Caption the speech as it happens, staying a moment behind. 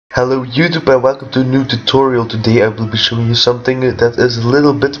Hello YouTube and welcome to a new tutorial. Today I will be showing you something that is a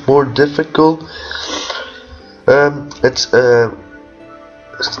little bit more difficult. It's an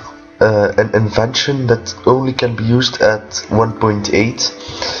invention that only can be used at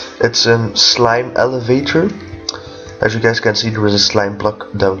 1.8. It's a slime elevator. As you guys can see, there is a slime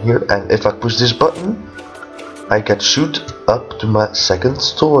block down here, and if I push this button I get shoot up to my second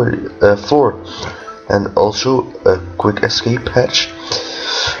floor, and also a quick escape hatch.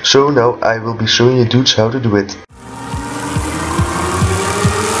 So now I will be showing you dudes how to do it.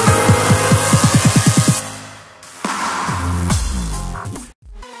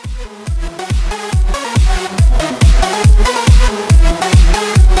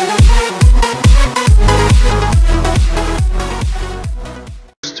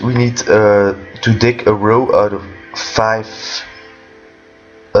 First we need to dig a row out of 5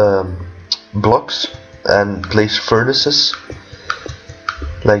 blocks and place furnaces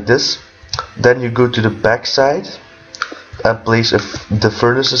like this. Then you go to the back side and place the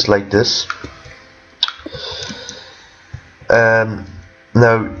furnaces like this.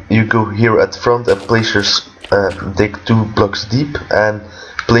 Now you go here at front and place your dig 2 blocks deep and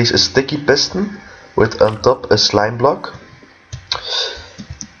place a sticky piston with on top a slime block.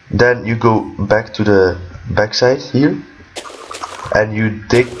 Then you go back to the back side here and you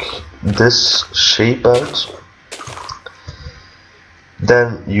dig this shape out.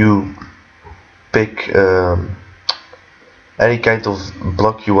 Then you pick any kind of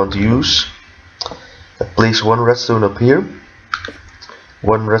block you want to use. Place 1 redstone up here,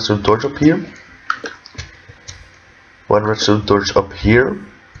 1 redstone torch up here, 1 redstone torch up here.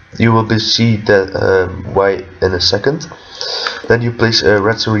 You will see that why in a second. Then you place a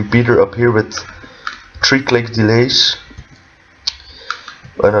redstone repeater up here with 3 click delays.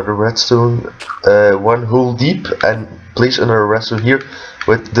 Another redstone, 1 hole deep, and place another redstone here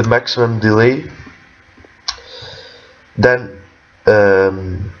with the maximum delay. Then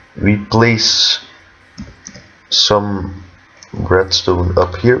we place some redstone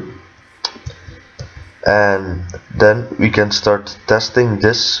up here, and then we can start testing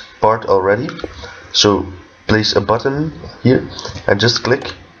this part already. So place a button here and just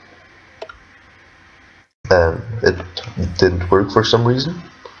click, and it didn't work for some reason.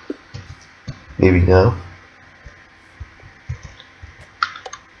 Maybe now.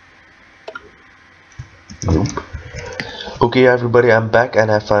 Nope. Okay everybody, I'm back and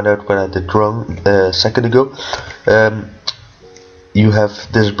I found out what I did wrong a second ago. You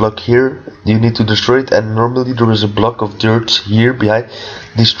have this block here, you need to destroy it, and normally there is a block of dirt here behind.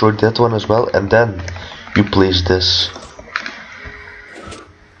 Destroy that one as well, and then you place this.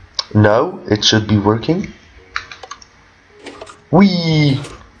 Now it should be working. Whee!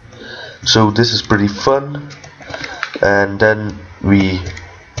 So this is pretty fun. And then we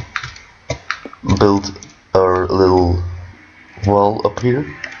build our little wall up here.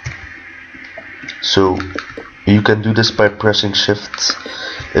 So you can do this by pressing shift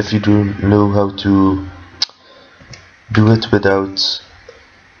if you don't know how to do it without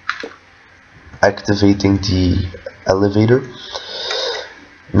activating the elevator.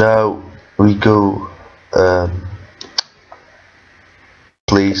 Now we go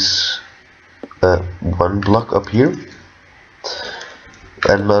place 1 block up here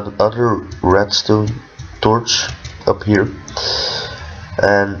and another redstone torch up here,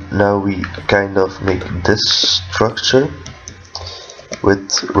 and now we kind of make this structure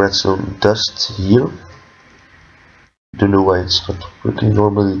with redstone dust here. Don't know why it's not working.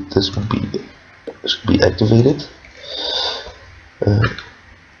 Normally this should be activated.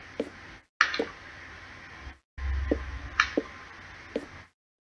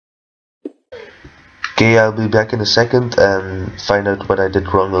 Okay, I'll be back in a second and find out what I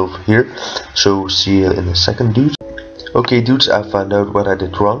did wrong over here. So see you in a second, dudes. Okay dudes, I found out what I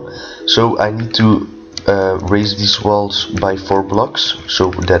did wrong. So I need to raise these walls by 4 blocks. So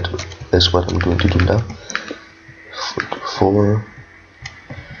that is what I'm going to do now. 4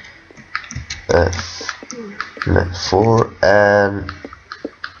 and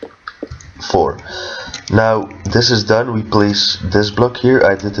 4. Now this is done. We place this block here.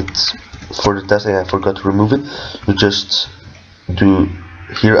 I did it for the testing, I forgot to remove it. You just do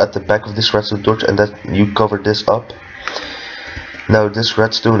here at the back of this redstone torch, and then you cover this up. Now this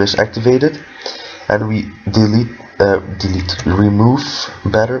redstone is activated, and we remove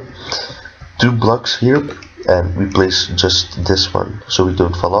better 2 blocks here, and we place just this one so we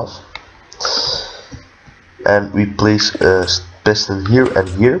don't fall off. And we place a piston here and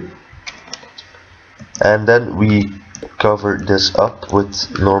here, and then we cover this up with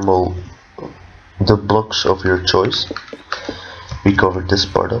normal the blocks of your choice. we covered this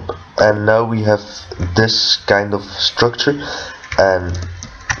part up, and now we have this kind of structure, and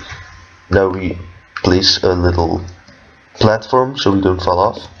now we place a little platform so we don't fall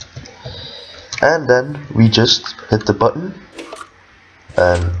off, and then we just hit the button,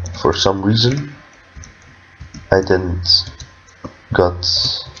 and for some reason I didn't got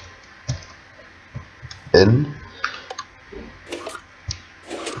in.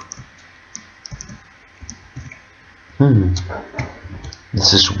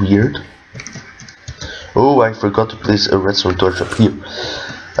 This is weird. Oh, I forgot to place a redstone torch up here.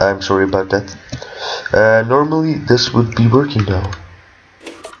 I'm sorry about that. Normally this would be working now.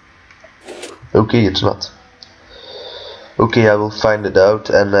 Okay, it's not. Okay, I will find it out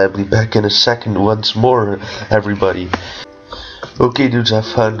and I'll be back in a second once more, everybody. Okay, dudes, I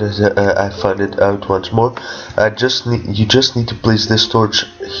found it out once more. You just need to place this torch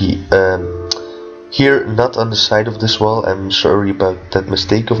here, not on the side of this wall. I'm sorry about that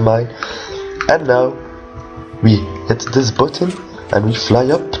mistake of mine. And now we hit this button and we fly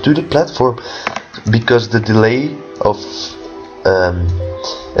up to the platform, because the delay of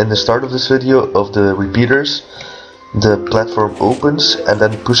in the start of this video of the repeaters, the platform opens and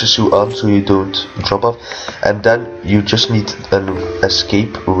then pushes you on so you don't drop off, and then you just need an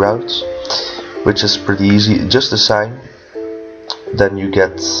escape route, which is pretty easy. Just a sign, then you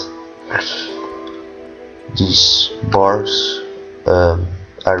get these bars,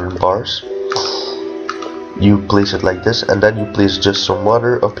 iron bars. You place it like this, and then you place just some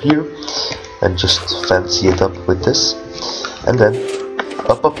water up here and just fancy it up with this, and then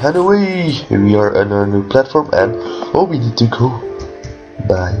up and away. Here we are on our new platform, and oh, we need to go.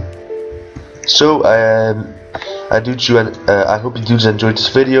 Bye. So I hope you dudes enjoyed this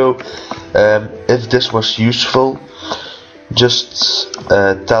video. If this was useful, just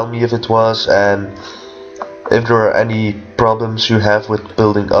tell me if it was, and if there are any problems you have with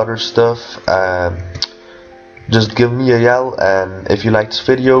building other stuff, just give me a yell. And if you liked this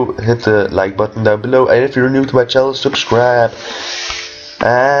video, hit the like button down below, and if you're new to my channel, subscribe.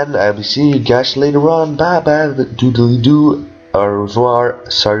 And I'll be seeing you guys later on. Bye bye, doodly doo, au revoir,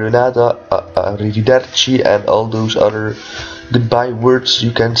 sayonara, arrivederci, and all those other goodbye words you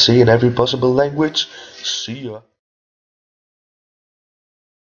can say in every possible language. See ya.